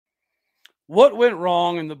What went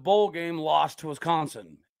wrong in the bowl game loss to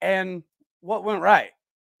Wisconsin? And what went right?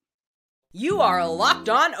 You are Locked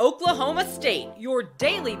On Oklahoma State, your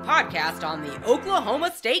daily podcast on the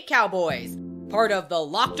Oklahoma State Cowboys. Part of the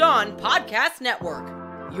Locked On Podcast Network,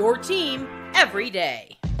 your team every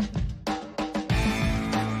day.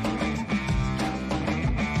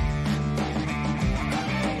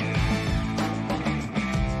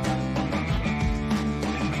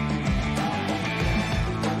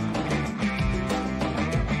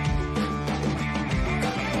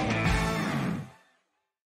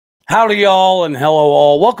 Howdy, y'all, and hello,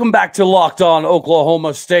 all. Welcome back to Locked On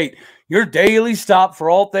Oklahoma State, your daily stop for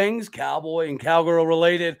all things Cowboy and Cowgirl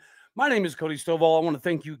related. My name is Cody Stovall. I want to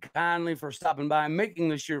thank you kindly for stopping by and making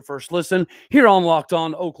this your first listen here on Locked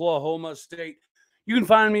On Oklahoma State. You can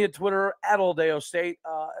find me at Twitter at Aldeo State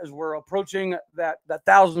as we're approaching that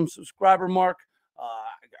 1,000 subscriber mark.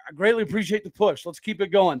 I greatly appreciate the push. Let's keep it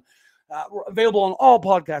going. We're available on all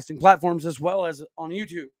podcasting platforms as well as on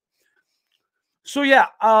YouTube. So,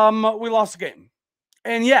 we lost the game.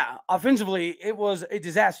 And, offensively, it was a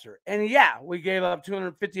disaster. And, we gave up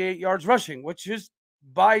 258 yards rushing, which is,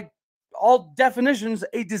 by all definitions,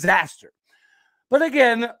 a disaster. But,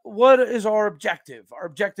 again, what is our objective? Our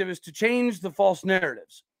objective is to change the false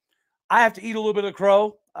narratives. I have to eat a little bit of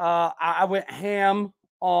crow. I went ham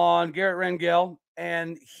on Garrett Rangel,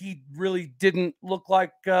 and he really didn't look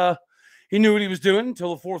like he knew what he was doing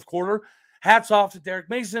until the fourth quarter. Hats off to Derek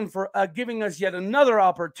Mason for giving us yet another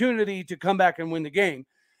opportunity to come back and win the game.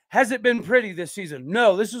 Has it been pretty this season?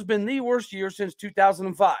 No, this has been the worst year since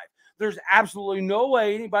 2005. There's absolutely no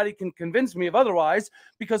way anybody can convince me of otherwise,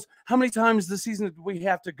 because how many times this season did we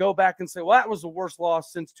have to go back and say, well, that was the worst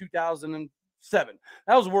loss since 2007.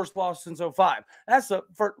 That was the worst loss since 2005. That's the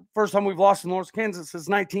first time we've lost in Lawrence, Kansas since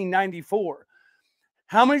 1994.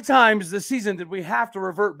 How many times this season did we have to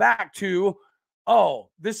revert back to, oh,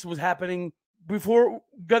 this was happening before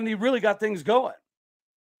Gundy really got things going?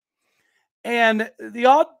 And the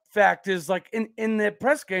odd fact is, like, in the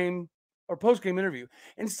press game or post-game interview,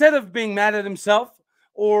 instead of being mad at himself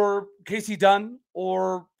or Casey Dunn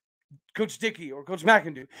or Coach Dickey or Coach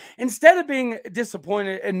McEndoo, instead of being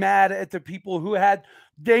disappointed and mad at the people who had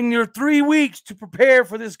dang near 3 weeks to prepare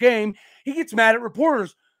for this game, he gets mad at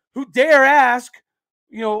reporters who dare ask,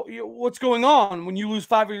 what's going on when you lose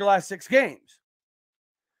 5 of your last 6 games.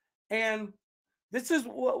 And this is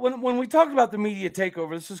when we talked about the media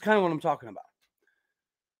takeover, this is kind of what I'm talking about.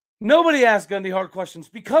 Nobody asks Gundy hard questions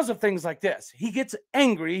because of things like this. He gets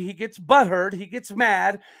angry, he gets butthurt, he gets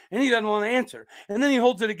mad, and he doesn't want to answer. And then he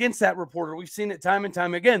holds it against that reporter. We've seen it time and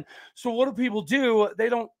time again. So what do people do? They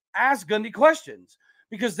don't ask Gundy questions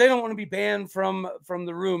because they don't want to be banned from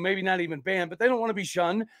the room. Maybe not even banned, but they don't want to be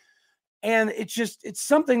shunned. And it's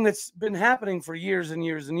something that's been happening for years and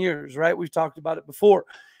years and years, right? We've talked about it before.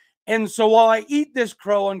 And so while I eat this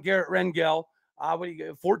crow on Garrett Rangel,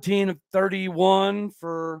 14 of 31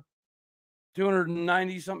 for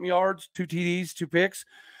 290-something yards, 2 TDs, 2 picks.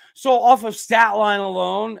 So off of stat line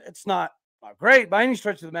alone, it's not great by any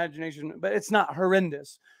stretch of the imagination, but it's not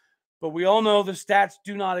horrendous. But we all know the stats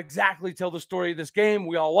do not exactly tell the story of this game.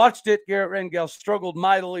 We all watched it. Garrett Rangel struggled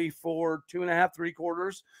mightily for 2.5, 3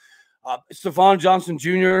 quarters. Stephon Johnson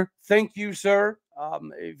Jr., thank you, sir.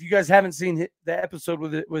 If you guys haven't seen the episode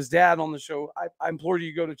with his dad on the show, I implore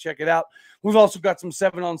you to go to check it out. We've also got some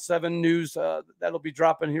 7-on-7 news that'll be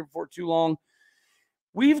dropping here before too long.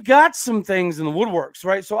 We've got some things in the woodworks,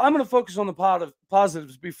 right? So I'm going to focus on the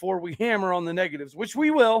positives before we hammer on the negatives, which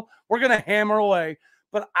we will. We're going to hammer away.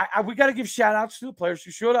 But we got to give shout-outs to the players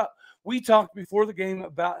who showed up. We talked before the game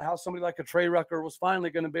about how somebody like a Trey Rucker was finally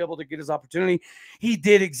going to be able to get his opportunity. He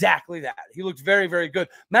did exactly that. He looked very, very good.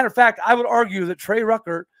 Matter of fact, I would argue that Trey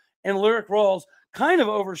Rucker and Lyric Rawls kind of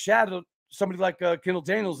overshadowed somebody like Kendall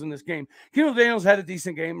Daniels in this game. Kendall Daniels had a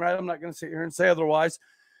decent game, right? I'm not going to sit here and say otherwise.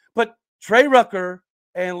 But Trey Rucker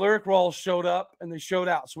and Lyric Rawls showed up, and they showed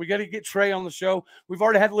out. So we got to get Trey on the show. We've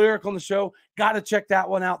already had Lyric on the show. Got to check that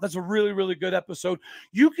one out. That's a really, really good episode.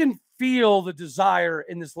 You can feel the desire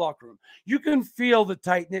in this locker room. You can feel the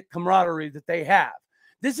tight-knit camaraderie that they have.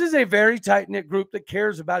 This is a very tight-knit group that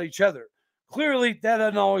cares about each other. Clearly, that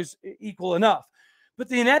doesn't always equal enough. But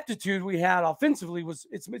the ineptitude we had offensively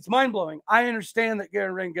it's mind-blowing. I understand that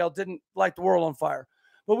Garrett Rangel didn't light the world on fire,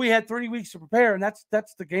 but we had 3 weeks to prepare, and that's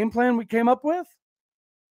the game plan we came up with.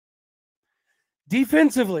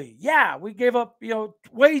 Defensively, we gave up,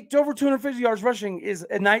 way over 250 yards rushing is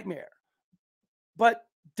a nightmare. But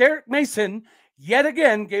Derek Mason, yet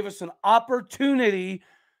again, gave us an opportunity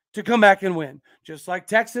to come back and win, just like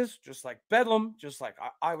Texas, just like Bedlam, just like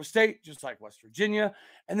Iowa State, just like West Virginia,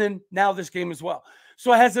 and then now this game as well.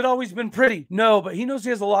 So has it always been pretty? No, but he knows he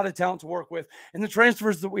has a lot of talent to work with, and the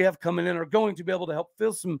transfers that we have coming in are going to be able to help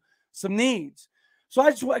fill some needs. So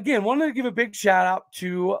I just, again, wanted to give a big shout out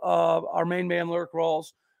to our main man, Lyric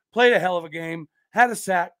Rawls. Played a hell of a game, had a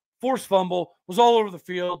sack, forced fumble, was all over the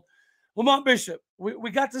field. Lamont Bishop,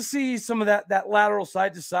 we got to see some of that lateral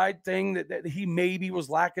side-to-side thing that he maybe was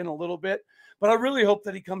lacking a little bit. But I really hope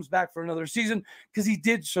that he comes back for another season because he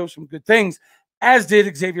did show some good things, as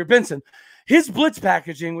did Xavier Benson. His blitz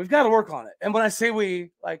packaging, we've got to work on it. And when I say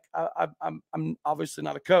we, like, I'm obviously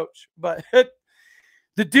not a coach, but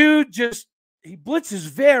the dude just, he blitzes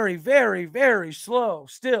very, very, very slow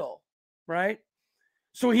still, right?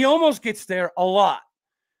 So he almost gets there a lot.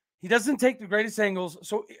 He doesn't take the greatest angles.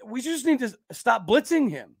 So we just need to stop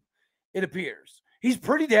blitzing him, it appears. He's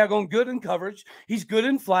pretty daggone good in coverage. He's good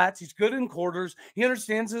in flats. He's good in quarters. He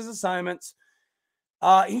understands his assignments.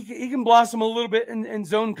 He can blossom a little bit in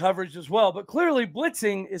zone coverage as well. But clearly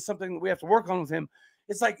blitzing is something that we have to work on with him.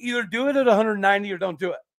 It's like either do it at 190 or don't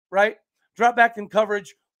do it, right? Drop back in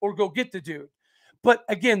coverage or go get the dude. But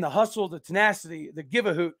again, the hustle, the tenacity, the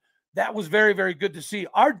give-a-hoot, that was very, very good to see.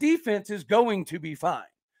 Our defense is going to be fine.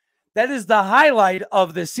 That is the highlight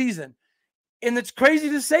of this season. And it's crazy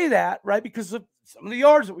to say that, right? Because of some of the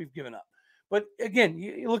yards that we've given up. But again,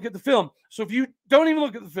 you look at the film. So if you don't even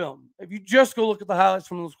look at the film, if you just go look at the highlights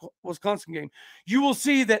from the Wisconsin game, you will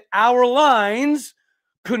see that our lines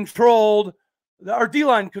controlled, our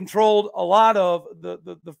D-line controlled a lot of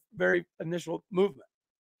the very initial movement.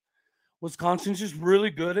 Wisconsin's just really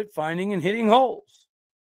good at finding and hitting holes,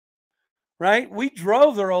 right? We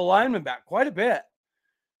drove their O-lineman back quite a bit.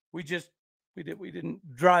 We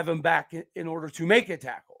didn't drive them back in order to make a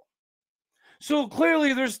tackle. So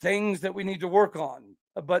clearly there's things that we need to work on.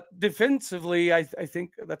 But defensively, I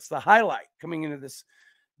think that's the highlight coming into this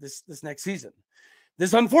next season.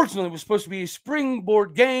 This, unfortunately, was supposed to be a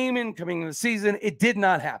springboard game and coming into the season. It did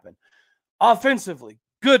not happen. Offensively,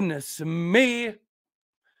 goodness me,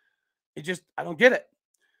 I don't get it.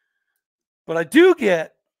 But I do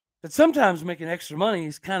get that sometimes making extra money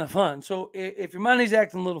is kind of fun. So if your money's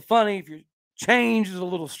acting a little funny, if your change is a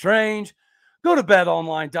little strange, go to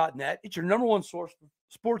betonline.net. It's your number one source for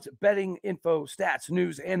sports betting info, stats,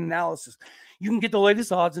 news, and analysis. You can get the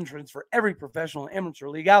latest odds and trends for every professional and amateur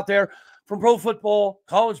league out there, from pro football,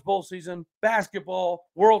 college bowl season, basketball,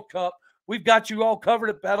 World Cup. We've got you all covered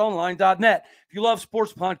at betonline.net. If you love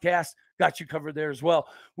sports podcasts, got you covered there as well.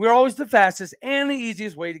 We're always the fastest and the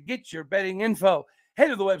easiest way to get your betting info. Head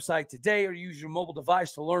to the website today or use your mobile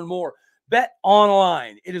device to learn more. Bet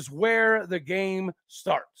online. It is where the game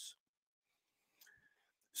starts.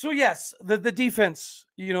 So yes, the defense,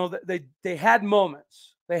 they had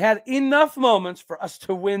moments. They had enough moments for us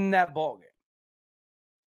to win that ball game.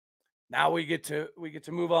 Now we get to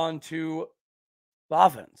move on to the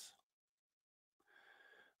offense.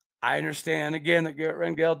 I understand again that Garrett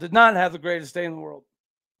Rangel did not have the greatest day in the world.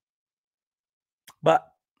 But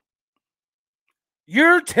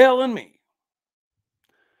you're telling me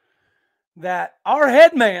that our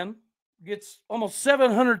head man gets almost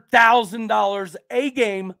 $700,000 a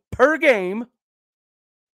game per game,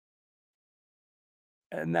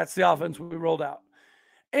 and that's the offense we rolled out.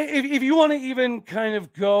 If you want to even kind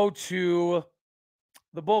of go to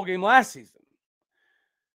the bowl game last season,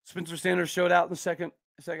 Spencer Sanders showed out in the second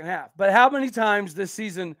half. But how many times this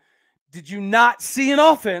season did you not see an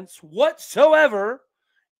offense whatsoever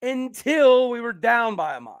until we were down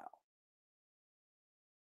by a mile?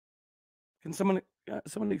 Can someone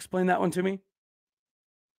explain that one to me?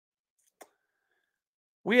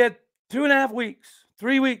 We had 2.5 weeks,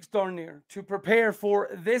 3 weeks darn near, to prepare for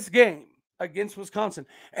this game against Wisconsin.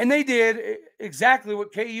 And they did exactly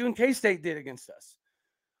what KU and K-State did against us.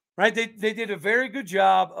 Right? They did a very good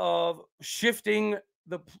job of shifting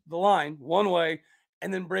the line one way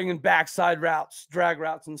and then bringing backside routes, drag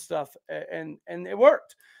routes and stuff. And it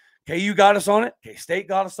worked. KU got us on it. K-State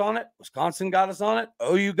got us on it. Wisconsin got us on it.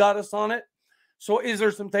 OU got us on it. So is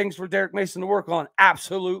there some things for Derek Mason to work on?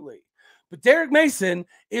 Absolutely. But Derek Mason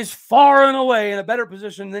is far and away in a better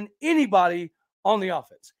position than anybody on the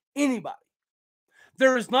offense. Anybody.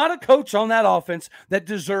 There is not a coach on that offense that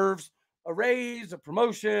deserves a raise, a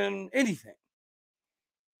promotion, anything.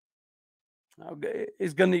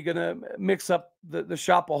 Is Gundy going to mix up the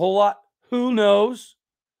shop a whole lot? Who knows?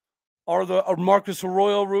 Are Marcus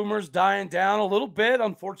Arroyo rumors dying down a little bit,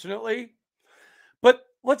 unfortunately? But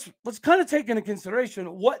let's kind of take into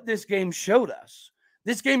consideration what this game showed us.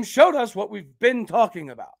 This game showed us what we've been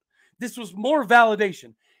talking about. This was more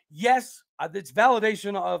validation. Yes, it's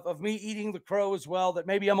validation of me eating the crow as well, that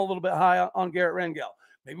maybe I'm a little bit high on Garrett Rangel.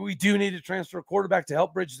 Maybe we do need to transfer a quarterback to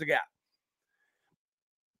help bridge the gap.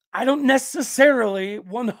 I don't necessarily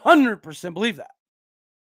 100% believe that.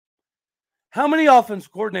 How many offense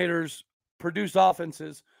coordinators produce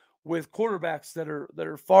offenses with quarterbacks that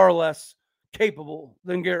are far less capable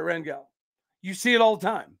than Garrett Rangel? You see it all the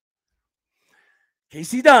time.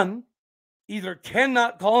 Casey Dunn either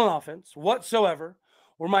cannot call an offense whatsoever,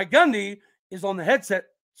 or Mike Gundy is on the headset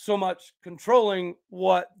so much controlling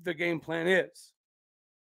what the game plan is.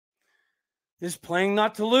 This playing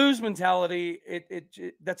not to lose mentality,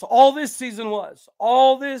 that's all this season was.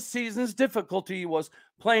 All this season's difficulty was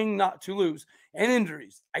playing not to lose. And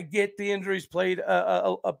injuries. I get the injuries played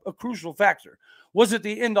a crucial factor. Was it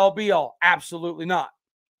the end-all be-all? Absolutely not.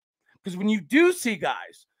 Because when you do see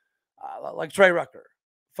guys like Trey Rucker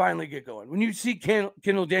finally get going, when you see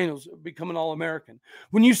Kendall Daniels become an All-American,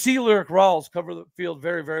 when you see Lyric Rawls cover the field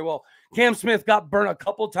very, very well, Cam Smith got burnt a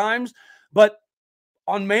couple times, but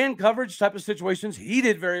on man coverage type of situations, he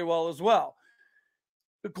did very well as well.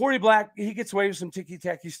 But Corey Black, he gets away with some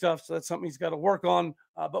ticky-tacky stuff, so that's something he's got to work on.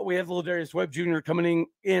 But we have Ladarius Webb Jr. coming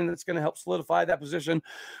in that's going to help solidify that position.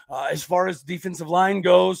 As far as defensive line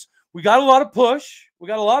goes, we got a lot of push.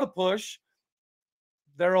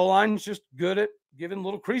 Their O-line's just good at giving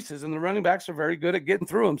little creases, and the running backs are very good at getting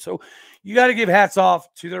through them. So you got to give hats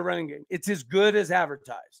off to their running game. It's as good as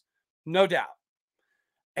advertised, no doubt.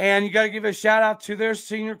 And you got to give a shout out to their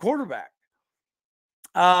senior quarterback.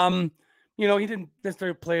 He didn't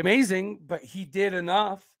necessarily play amazing, but he did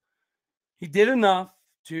enough. He did enough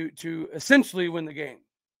to essentially win the game.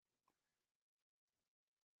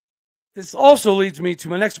 This also leads me to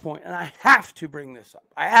my next point, and I have to bring this up.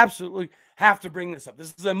 I absolutely have to bring this up.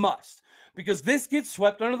 This is a must, because this gets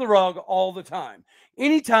swept under the rug all the time.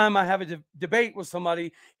 Anytime I have a debate with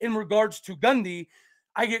somebody in regards to Gundy,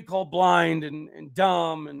 I get called blind and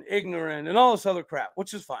dumb and ignorant and all this other crap,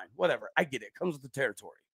 which is fine. Whatever. I get it. It comes with the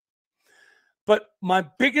territory. But my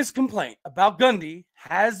biggest complaint about Gundy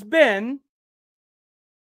has been,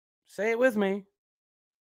 say it with me,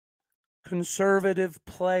 conservative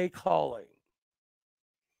play calling.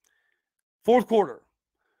 Fourth quarter.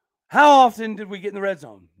 How often did we get in the red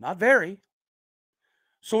zone? Not very.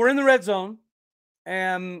 So we're in the red zone,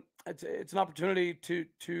 and it's an opportunity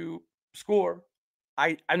to score.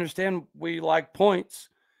 I understand we like points,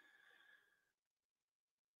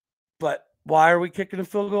 but why are we kicking a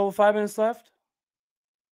field goal with 5 minutes left?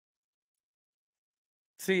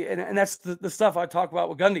 See, and that's the stuff I talk about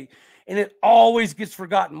with Gundy, and it always gets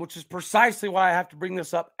forgotten, which is precisely why I have to bring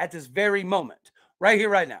this up at this very moment, right here,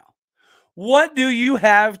 right now. What do you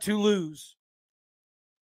have to lose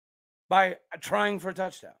by trying for a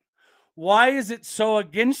touchdown? Why is it so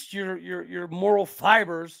against your moral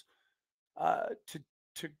fibers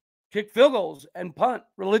to kick field goals and punt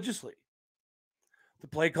religiously? The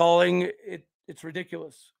play calling, it's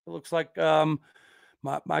ridiculous. It looks like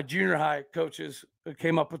my junior high coaches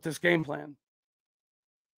came up with this game plan.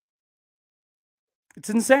 It's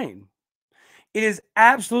insane. It is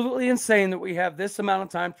absolutely insane that we have this amount of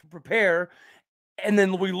time to prepare, and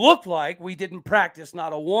then we look like we didn't practice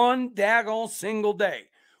not a one daggone single day.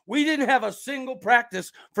 We didn't have a single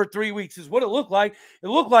practice for 3 weeks is what it looked like. It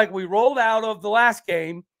looked like we rolled out of the last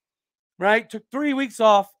game, right? Took 3 weeks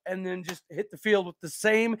off and then just hit the field with the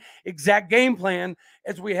same exact game plan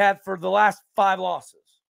as we had for the last 5 losses.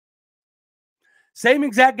 Same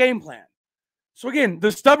exact game plan. So again,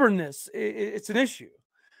 the stubbornness, it's an issue.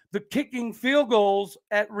 The kicking field goals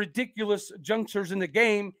at ridiculous junctures in the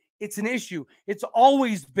game, it's an issue. It's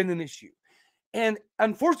always been an issue. And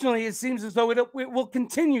unfortunately, it seems as though it will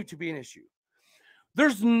continue to be an issue.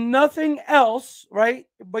 There's nothing else, right,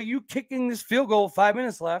 but you kicking this field goal with 5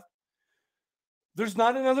 minutes left. There's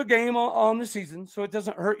not another game on the season, so it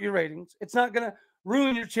doesn't hurt your ratings. It's not going to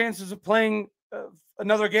ruin your chances of playing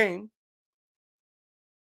another game.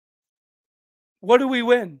 What do we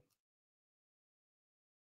win?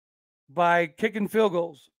 By kicking field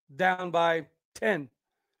goals down by 10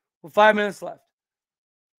 with 5 minutes left.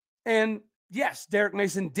 And yes, Derek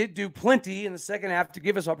Mason did do plenty in the second half to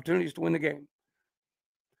give us opportunities to win the game.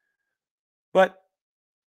 But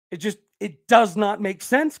it does not make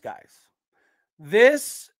sense, guys.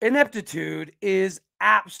 This ineptitude is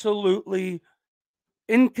absolutely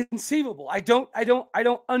inconceivable. I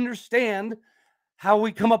don't understand how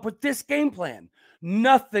we come up with this game plan.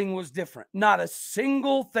 Nothing was different. Not a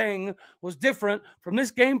single thing was different from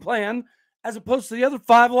this game plan as opposed to the other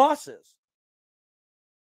 5 losses.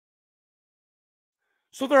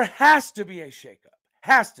 So there has to be a shakeup.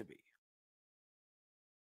 Has to be.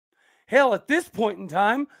 Hell, at this point in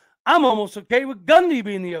time, I'm almost okay with Gundy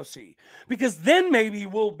being the OC, because then maybe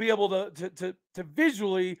we'll be able to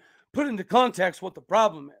visually put into context what the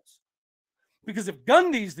problem is. Because if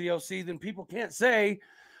Gundy's the OC, then people can't say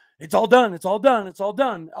it's all done, it's all done, it's all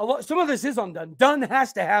done. Some of this is undone. Dunn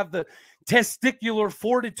has to have the testicular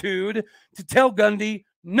fortitude to tell Gundy,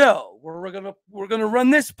 no, we're gonna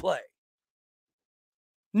run this play.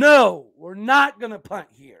 No, we're not gonna punt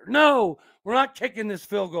here. No, we're not kicking this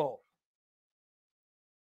field goal.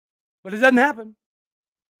 But it doesn't happen.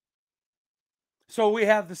 So we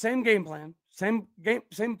have the same game plan, same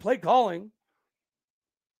play calling.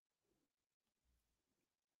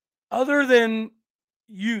 Other than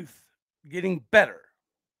youth getting better,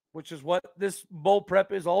 which is what this bowl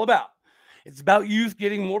prep is all about. It's about youth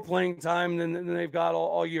getting more playing time than they've got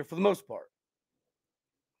all year for the most part.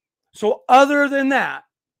 So other than that,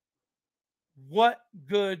 what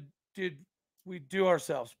good did we do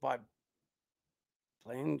ourselves by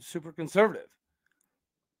playing super conservative?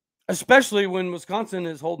 Especially when Wisconsin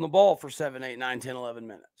is holding the ball for 7, 8, 9, 10, 11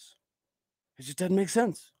 minutes. It just doesn't make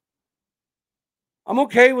sense. I'm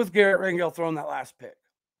okay with Garrett Rangel throwing that last pick.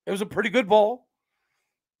 It was a pretty good ball.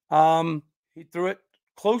 He threw it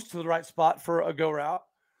close to the right spot for a go route.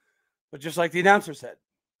 But just like the announcer said,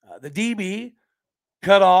 the DB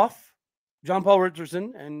cut off John Paul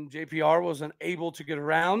Richardson, and JPR wasn't able to get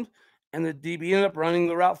around, and the DB ended up running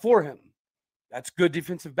the route for him. That's good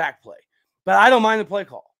defensive back play. But I don't mind the play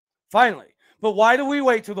call, finally. But why do we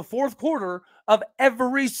wait till the fourth quarter of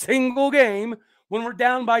every single game when we're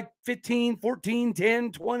down by 15, 14,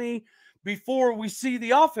 10, 20 before we see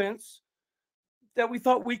the offense that we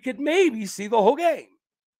thought we could maybe see the whole game?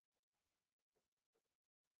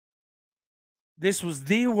 This was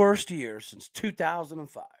the worst year since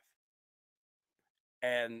 2005.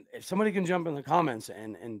 And if somebody can jump in the comments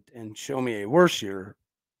and show me a worse year,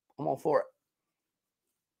 I'm all for it.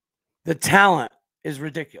 The talent is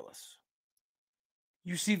ridiculous.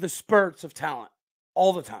 You see the spurts of talent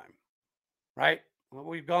all the time, right? Well,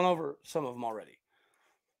 we've gone over some of them already.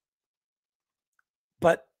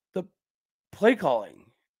 But the play calling,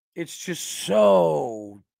 it's just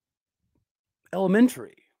so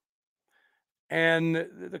elementary. And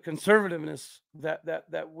the conservativeness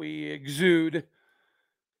that we exude,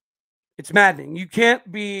 it's maddening. You can't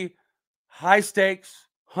be high stakes,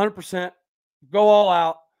 100%, go all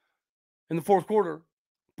out in the fourth quarter,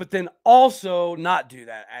 but then also not do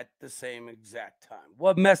that at the same exact time.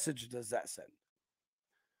 What message does that send?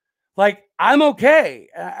 Like, I'm okay.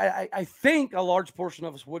 I think a large portion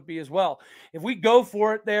of us would be as well. If we go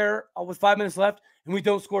for it there with 5 minutes left and we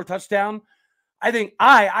don't score a touchdown, I think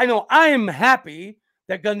I know I am happy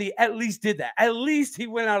that Gundy at least did that. At least he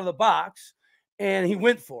went out of the box and he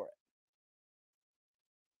went for it.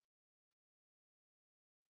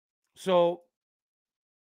 So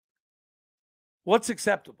what's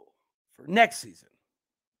acceptable for next season?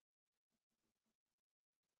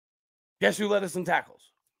 Guess who led us in tackles?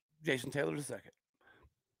 Jason Taylor II.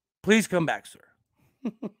 Please come back, sir.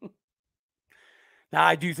 Now,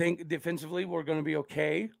 I do think defensively we're going to be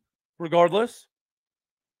okay regardless.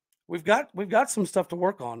 We've got some stuff to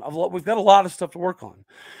work on. We've got a lot of stuff to work on.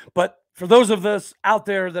 But for those of us out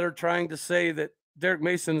there that are trying to say that Derek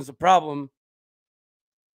Mason is a problem,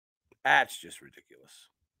 that's just ridiculous.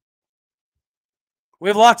 We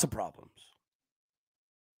have lots of problems.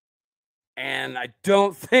 And I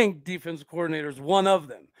don't think defensive coordinator is one of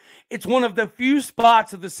them. It's one of the few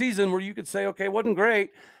spots of the season where you could say, okay, wasn't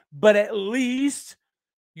great, but at least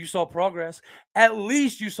you saw progress. At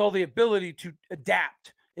least you saw the ability to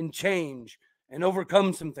adapt and change and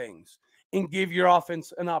overcome some things and give your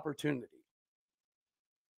offense an opportunity.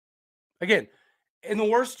 Again, in the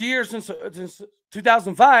worst year since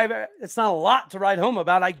 2005, it's not a lot to write home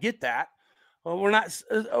about. I get that. Well, we're not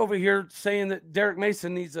over here saying that Derek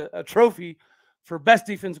Mason needs a trophy for best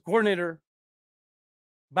defensive coordinator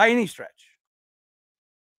by any stretch.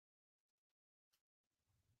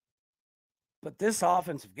 But this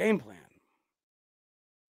offensive game plan,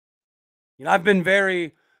 I've been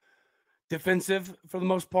very defensive for the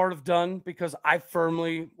most part of Dunn because I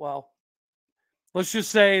firmly, let's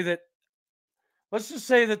just say that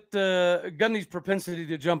Gundy's propensity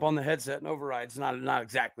to jump on the headset and override is not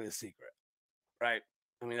exactly a secret, right?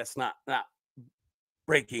 I mean, that's not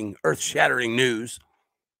breaking, earth-shattering news.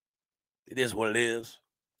 It is what it is.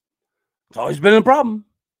 It's always been a problem.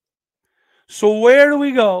 So where do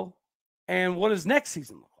we go, and what does next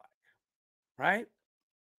season look like, right?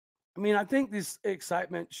 I mean, I think this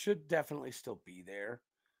excitement should definitely still be there.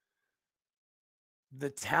 The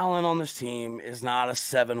talent on this team is not a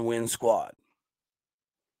 7-win squad.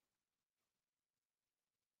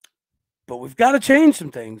 But we've got to change some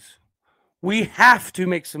things. We have to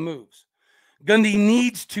make some moves. Gundy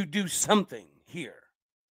needs to do something here.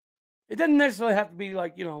 It doesn't necessarily have to be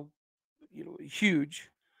like, huge,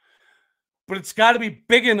 but it's got to be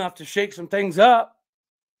big enough to shake some things up.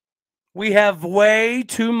 We have way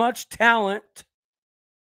too much talent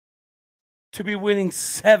to be winning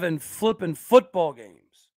 7 flipping football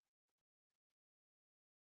games.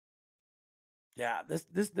 Yeah,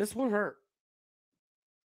 this one hurt.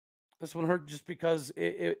 This one hurt just because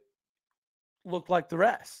it looked like the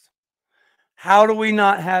rest. How do we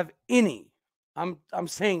not have any? I'm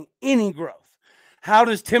saying any growth. How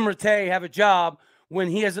does Tim Rattay have a job when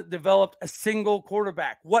he hasn't developed a single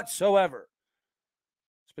quarterback whatsoever?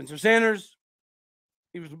 Spencer Sanders,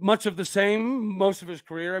 he was much of the same most of his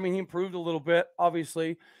career. I mean, he improved a little bit,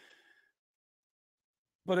 obviously,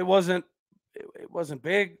 but it wasn't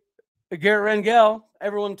big. Garrett Rangel,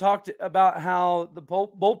 everyone talked about how the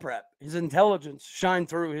bowl prep, his intelligence shined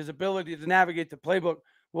through, his ability to navigate the playbook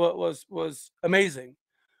was amazing.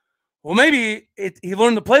 Well, maybe he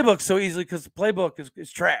learned the playbook so easily because the playbook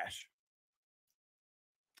is trash.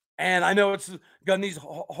 And I know it's Gundy's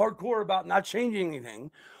hardcore about not changing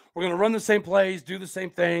anything. We're going to run the same plays, do the same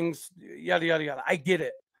things, yada, yada, yada. I get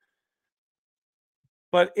it.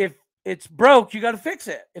 But if it's broke, you got to fix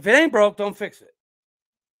it. If it ain't broke, don't fix it.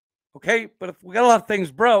 Okay? But if we got a lot of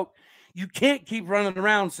things broke, you can't keep running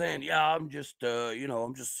around saying, yeah, I'm just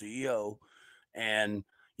CEO. And,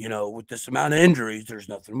 with this amount of injuries, there's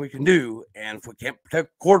nothing we can do. And if we can't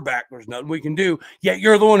protect quarterback, there's nothing we can do. Yet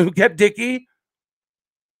you're the one who kept Dickey.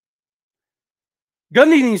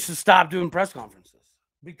 Gundy needs to stop doing press conferences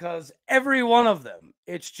because every one of them,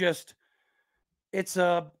 it's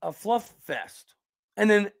a fluff fest. And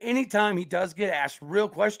then anytime he does get asked real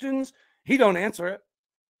questions, he don't answer it.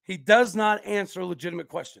 He does not answer legitimate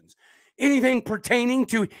questions. Anything pertaining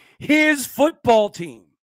to his football team,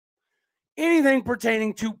 anything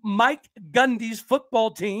pertaining to Mike Gundy's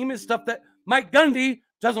football team is stuff that Mike Gundy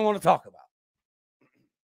doesn't want to talk about.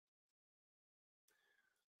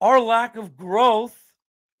 Our lack of growth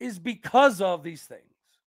is because of these things.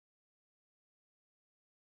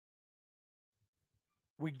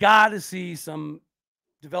 We got to see some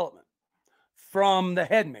development from the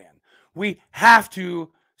head man. We have to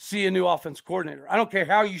see a new offense coordinator. I don't care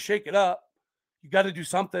how you shake it up. You got to do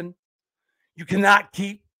something. You cannot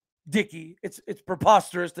keep Dickey. It's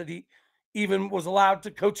preposterous that he even was allowed to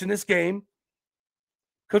coach in this game.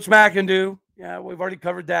 Coach McEndoo, yeah, we've already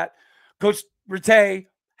covered that. Coach Rattay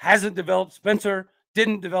hasn't developed. Spencer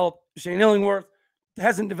didn't develop. Shane Illingworth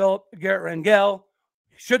hasn't developed. Garrett Rangel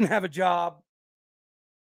shouldn't have a job.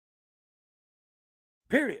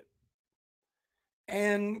 Period.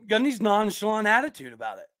 And Gundy's nonchalant attitude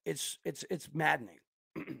about it. It's maddening.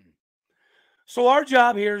 So our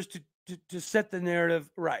job here is to set the narrative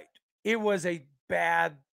right. It was a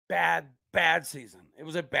bad season. It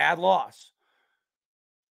was a bad loss.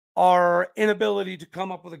 Our inability to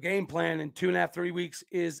come up with a game plan in 2.5, 3 weeks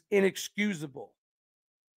is inexcusable.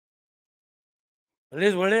 But it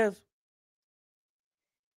is what it is.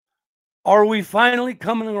 Are we finally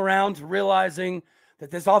coming around to realizing that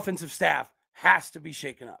this offensive staff has to be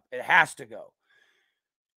shaken up? It has to go.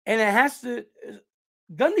 And it has to,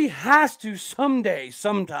 Gundy has to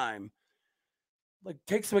sometime,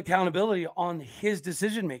 take some accountability on his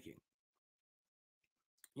decision-making.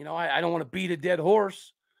 I don't want to beat a dead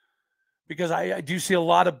horse because I do see a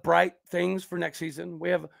lot of bright things for next season. We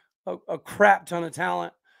have a crap ton of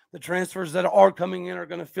talent. The transfers that are coming in are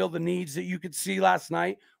going to fill the needs that you could see last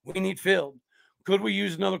night. We need filled. Could we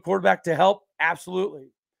use another quarterback to help? Absolutely.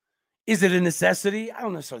 Is it a necessity? I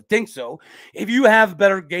don't necessarily think so. If you have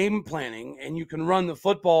better game planning and you can run the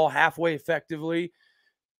football halfway effectively,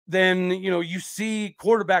 then, you see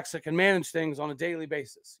quarterbacks that can manage things on a daily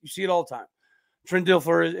basis. You see it all the time. Trent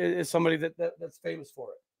Dilfer is somebody that's famous for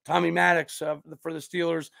it. Tommy Maddox for the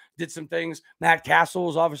Steelers did some things. Matt Castle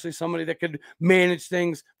was obviously somebody that could manage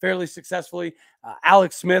things fairly successfully.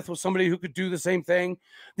 Alex Smith was somebody who could do the same thing.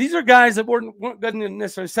 These are guys that weren't going to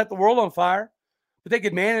necessarily set the world on fire, but they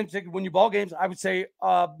could manage. They could win you ball games. I would say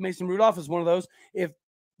Mason Rudolph is one of those. If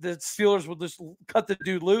the Steelers would just cut the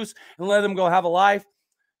dude loose and let him go have a life,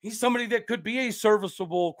 he's somebody that could be a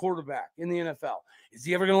serviceable quarterback in the NFL. Is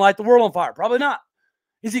he ever going to light the world on fire? Probably not.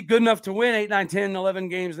 Is he good enough to win 8, 9, 10, 11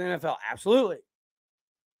 games in the NFL? Absolutely.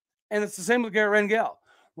 And it's the same with Garrett Rangel.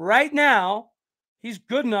 Right now, he's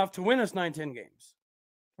good enough to win us 9, 10 games.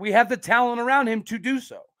 We have the talent around him to do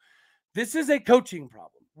so. This is a coaching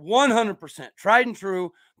problem. 100%. Tried and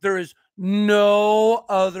true. There is no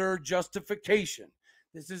other justification.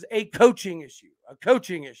 This is a coaching issue, a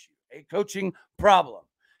coaching problem.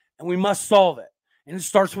 and we must solve it. And it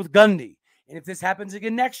starts with Gundy. And if this happens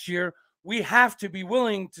again next year, we have to be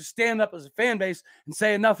willing to stand up as a fan base and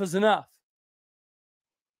say enough is enough.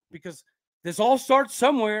 Because this all starts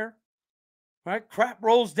somewhere, right? Crap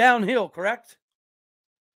rolls downhill, correct?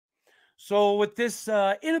 So with this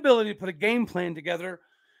inability to put a game plan together,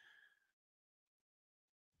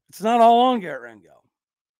 it's not all on Garrett Rangel.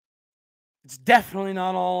 It's definitely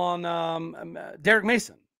not all on Derek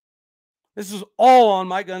Mason. This is all on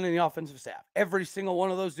Mike Gundy and the offensive staff. Every single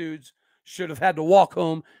one of those dudes should have had to walk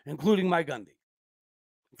home, including Mike Gundy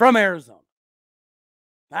from Arizona.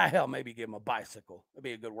 Hell, maybe give him a bicycle. That'd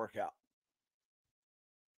be a good workout.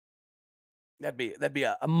 That'd be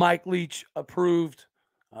a Mike Leach approved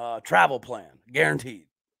travel plan, guaranteed.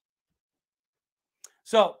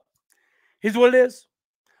 So here's what it is.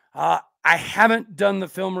 I haven't done the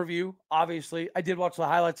film review, obviously. I did watch the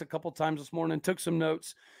highlights a couple times this morning, took some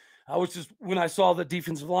notes. Which is when I saw the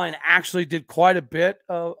defensive line actually did quite a bit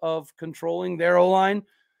of controlling their O-line.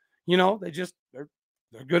 You know, they're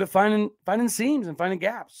good at finding seams and finding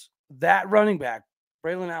gaps. That running back,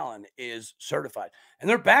 Braylon Allen, is certified. And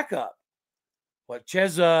their backup,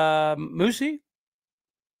 Ches Musi?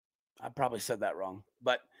 I probably said that wrong,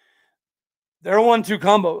 but they're a 1-2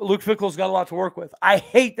 combo. Luke Fickell's got a lot to work with. I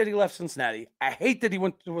hate that he left Cincinnati. I hate that he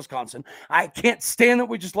went to Wisconsin. I can't stand that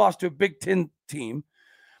we just lost to a Big Ten team.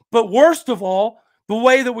 But worst of all, the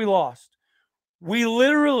way that we lost. We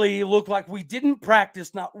literally looked like we didn't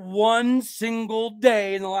practice not one single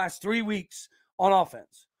day in the last 3 weeks on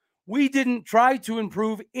offense. We didn't try to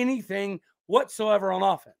improve anything whatsoever on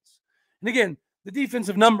offense. And again, the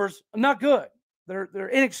defensive numbers are not good. They're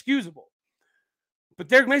inexcusable. But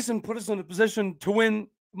Derek Mason put us in a position to win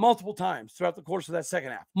multiple times throughout the course of that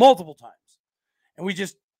second half. Multiple times. And we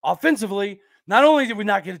just, offensively, not only did we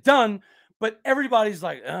not get it done, but everybody's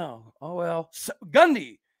like, oh well. So,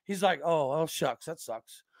 Gundy, he's like, oh, well, shucks, that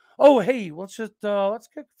sucks. Oh, hey, let's kick a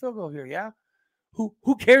field goal here, yeah?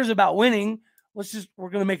 Who cares about winning? We're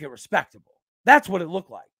going to make it respectable. That's what it looked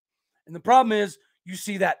like. And the problem is you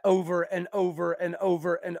see that over and over and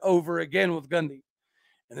over and over again with Gundy.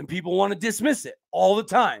 And then people want to dismiss it all the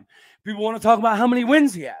time. People want to talk about how many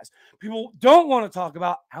wins he has. People don't want to talk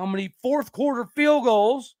about how many fourth quarter field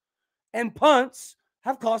goals and punts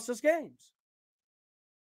have cost us games.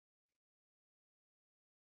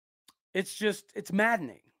 It's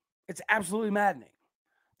maddening. It's absolutely maddening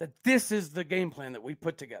that this is the game plan that we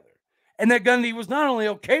put together. And that Gundy was not only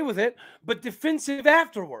okay with it, but defensive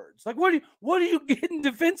afterwards. Like, what are you getting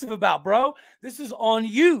defensive about, bro? This is on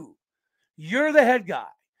you. You're the head guy.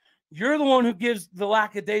 You're the one who gives the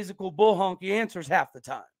lackadaisical bull honky answers half the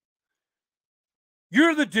time.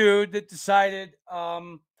 You're the dude that decided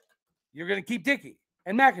you're going to keep Dickey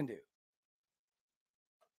and McEndoo.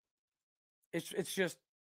 It's just,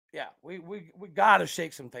 yeah, we got to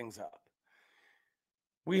shake some things up.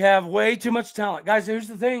 We have way too much talent. Guys, here's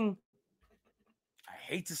the thing. I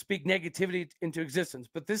hate to speak negativity into existence,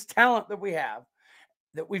 but this talent that we have,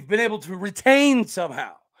 that we've been able to retain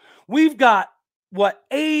somehow, we've got,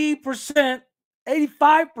 80%,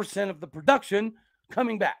 85% of the production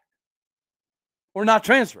coming back. We're not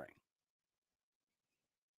transferring.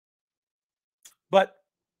 But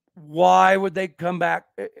why would they come back?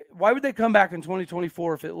 Why would they come back in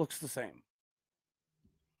 2024 if it looks the same?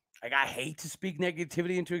 Like, I hate to speak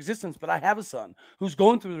negativity into existence, but I have a son who's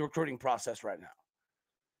going through the recruiting process right now.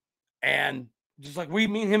 And just like me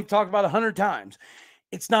and him talked about 100 times,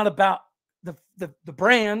 it's not about the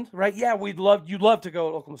brand, right? Yeah, you'd love to go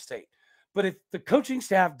to Oklahoma State. But if the coaching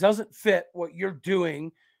staff doesn't fit what you're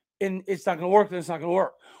doing, and it's not going to work, then it's not going to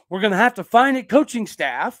work. We're going to have to find a coaching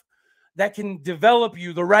staff that can develop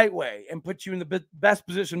you the right way and put you in the best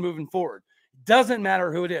position moving forward. Doesn't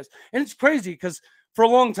matter who it is. And it's crazy because for a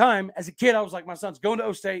long time, as a kid, I was like, my son's going to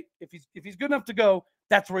O State. If he's good enough to go,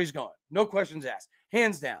 that's where he's going. No questions asked.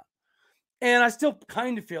 Hands down. And I still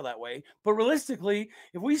kind of feel that way. But realistically,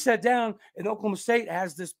 if we sat down and Oklahoma State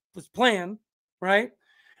has this plan, right?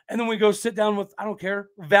 And then we go sit down with, I don't care,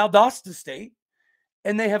 Valdosta State,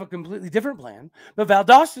 and they have a completely different plan. But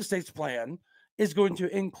Valdosta State's plan is going to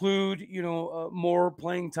include, more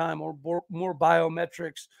playing time or more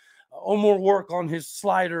biometrics or more work on his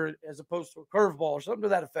slider as opposed to a curveball or something to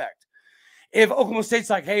that effect. If Oklahoma State's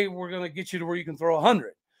like, hey, we're going to get you to where you can throw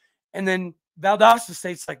 100. And then Valdosta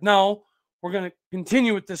State's like, no, we're going to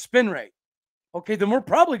continue with this spin rate. Okay, then we're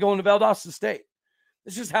probably going to Valdosta State.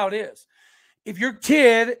 This is how it is. If your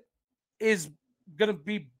kid is going to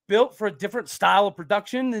be built for a different style of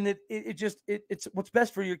production, then it's what's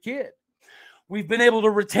best for your kid. We've been able to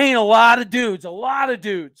retain a lot of dudes. A lot of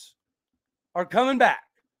dudes are coming back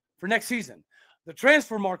for next season. The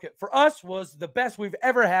transfer market for us was the best we've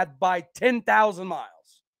ever had by 10,000 miles.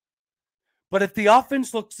 But if the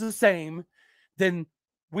offense looks the same, then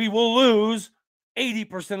we will lose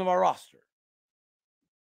 80% of our roster.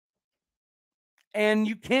 And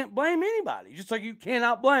you can't blame anybody, just like you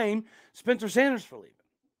cannot blame Spencer Sanders for leaving.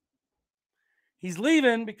 He's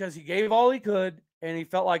leaving because he gave all he could, and he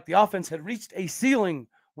felt like the offense had reached a ceiling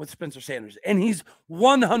with Spencer Sanders. And he's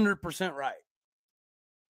 100% right.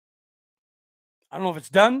 I don't know if it's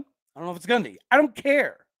Dunn. I don't know if it's Gundy. I don't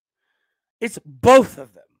care. It's both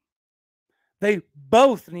of them. They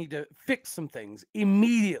both need to fix some things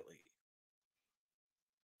immediately.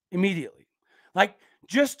 Immediately. Like,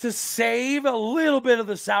 just to save a little bit of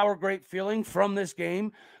the sour grape feeling from this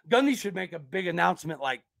game, Gundy should make a big announcement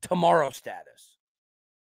like tomorrow status.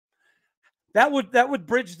 That would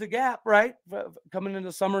bridge the gap, right? Coming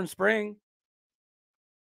into summer and spring.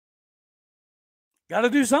 Got to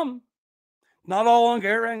do something. Not all on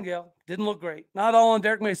Garrett Rangel. Didn't look great. Not all on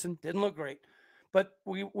Derek Mason. Didn't look great. But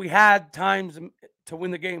we had times to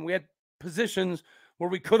win the game. We had positions where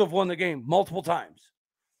we could have won the game multiple times.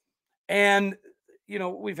 And, you know,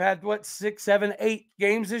 we've had, 6, 7, 8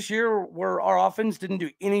 games this year where our offense didn't do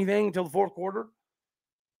anything until the fourth quarter.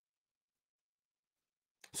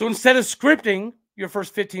 So instead of scripting your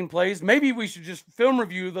first 15 plays, maybe we should just film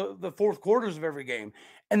review the fourth quarters of every game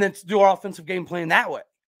and then do our offensive game plan that way.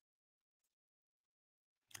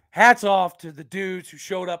 Hats off to the dudes who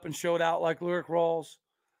showed up and showed out like Lyric Rawls.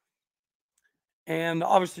 And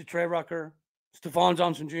obviously Trey Rucker, Stephon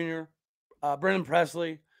Johnson Jr., Brendan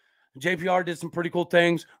Presley. JPR did some pretty cool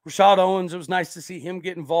things. Rashad Owens, it was nice to see him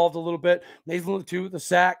get involved a little bit. Nathan Latu, the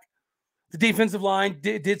sack. The defensive line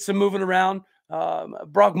did some moving around.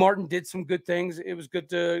 Brock Martin did some good things. It was good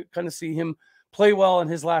to kind of see him play well in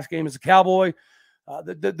his last game as a Cowboy.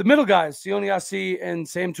 The middle guys, Sione Asi and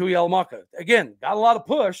Sam Tuialamaka, again, got a lot of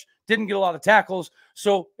push, didn't get a lot of tackles.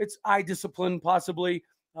 So it's eye discipline possibly,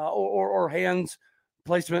 or hands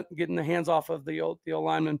placement, getting the hands off of the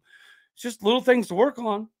lineman. It's just little things to work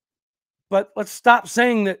on. But let's stop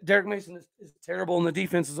saying that Derek Mason is terrible and the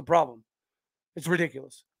defense is a problem. It's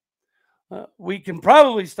ridiculous. We can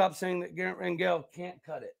probably stop saying that Garrett Rangel can't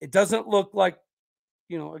cut it. It doesn't look like,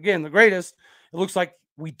 again, the greatest. It looks like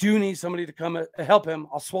we do need somebody to come help him.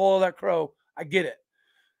 I'll swallow that crow. I get it.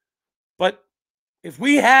 But if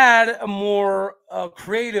we had a more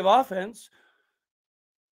creative offense,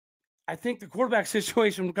 I think the quarterback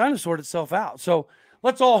situation would kind of sort itself out. So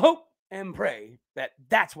let's all hope and pray that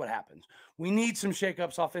that's what happens. We need some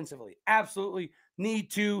shakeups offensively. Absolutely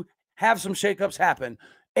need to have some shakeups happen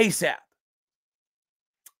ASAP.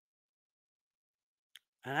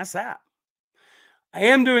 And that's that. I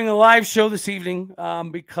am doing a live show this evening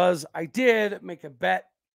because I did make a bet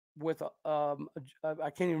with, I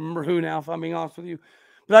can't even remember who now, if I'm being honest with you.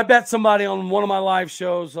 But I bet somebody on one of my live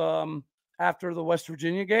shows after the West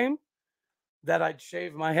Virginia game that I'd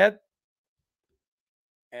shave my head.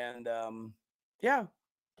 And, yeah,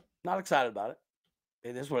 not excited about it.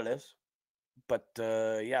 It is what it is. But,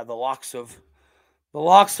 yeah, the locks of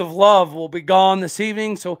love will be gone this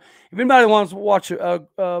evening. So if anybody wants to watch a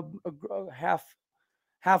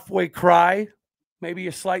halfway cry, maybe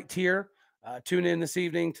a slight tear, tune in this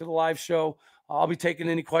evening to the live show. I'll be taking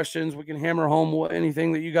any questions. We can hammer home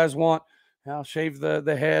anything that you guys want. I'll shave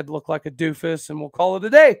the head, look like a doofus, and we'll call it a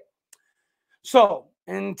day. So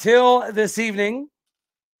until this evening,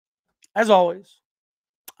 as always,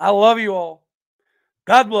 I love you all.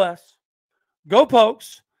 God bless. Go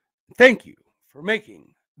Pokes. Thank you for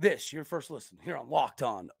making this your first listen here on Locked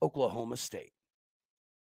On Oklahoma State.